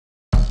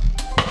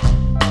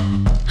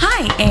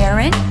Hi,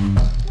 Aaron.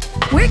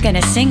 We're going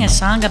to sing a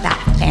song about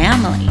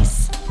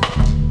families.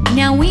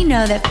 Now, we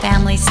know that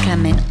families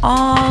come in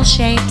all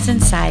shapes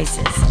and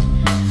sizes,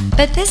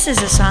 but this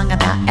is a song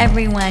about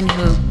everyone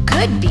who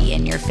could be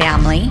in your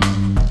family.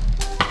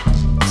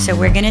 So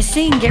we're going to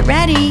sing. Get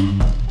ready.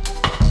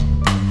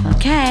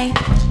 Okay,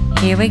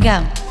 here we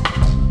go.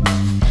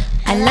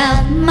 I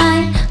love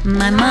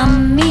my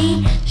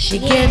mommy. She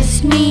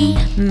gives me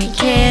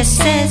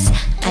kisses.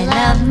 I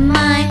love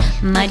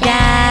my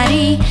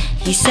daddy.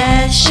 He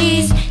says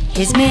she's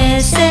his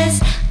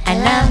missus. I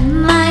love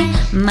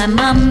my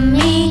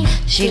mommy.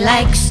 She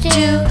likes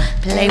to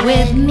play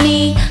with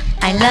me.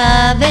 I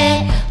love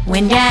it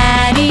when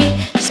daddy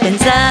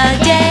spends a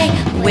day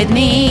with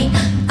me.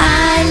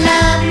 I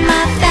love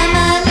my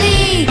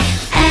family,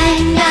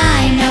 and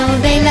I know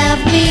they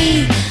love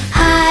me.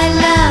 I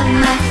love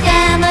my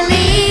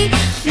family,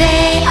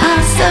 they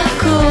are so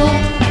cool.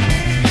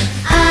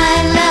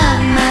 I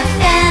love my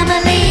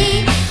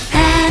family,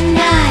 and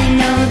I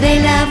know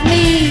they love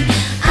me.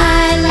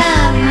 I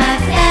love my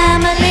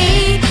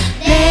family,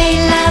 they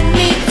love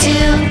me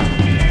too.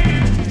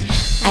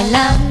 I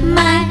love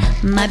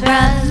my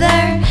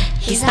brother,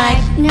 he's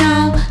like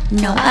no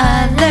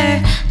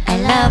other. I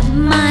love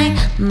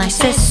my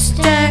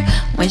sister,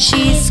 when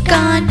she's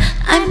gone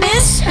I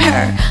miss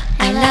her.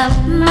 I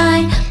love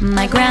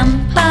my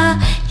grandpa,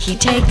 he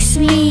takes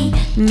me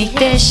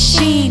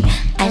fishing.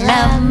 I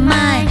love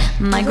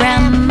my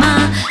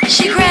grandma,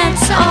 she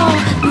grants all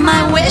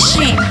my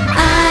wishing.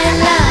 I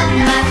love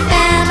my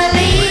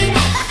family,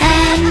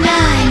 and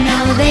I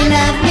know they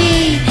love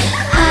me.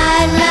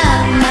 I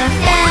love my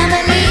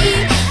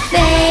family,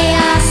 they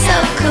are so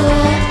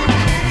cool.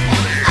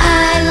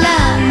 I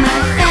love my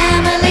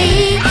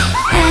family,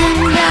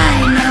 and I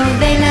know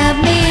they love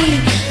me.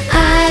 I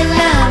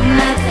love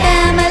my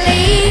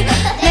family,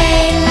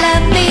 they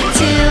love me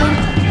too.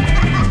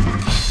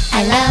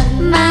 I love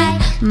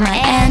my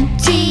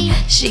auntie,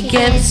 she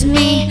gives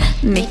me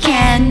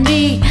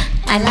candy.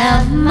 I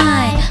love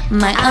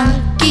my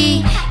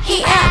uncle,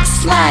 he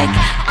acts like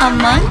a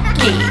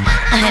monkey.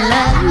 I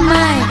love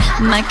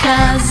my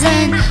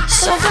cousin,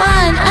 so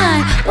fun,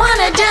 I want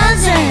a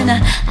dozen.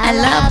 I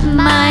love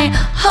my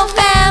whole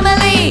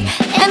family,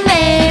 and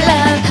they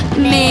love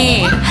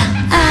me.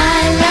 I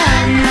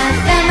love my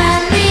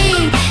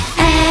family,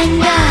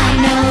 and I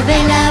know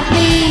they love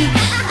me.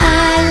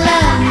 I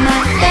love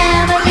my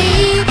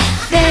family,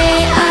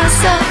 they are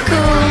so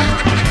cool.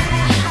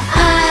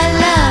 I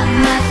love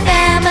my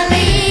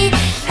family,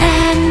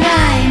 and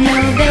I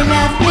know they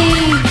love me.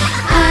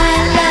 I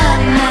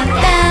love my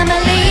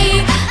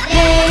family,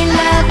 they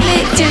love me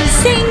too.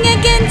 Sing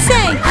again,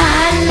 say,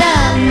 I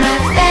love my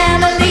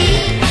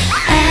family,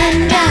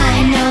 and I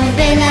know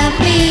they love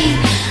me.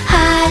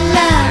 I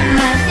love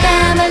my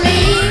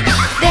family,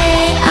 they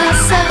are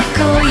so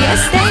cool.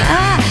 Yes, they are.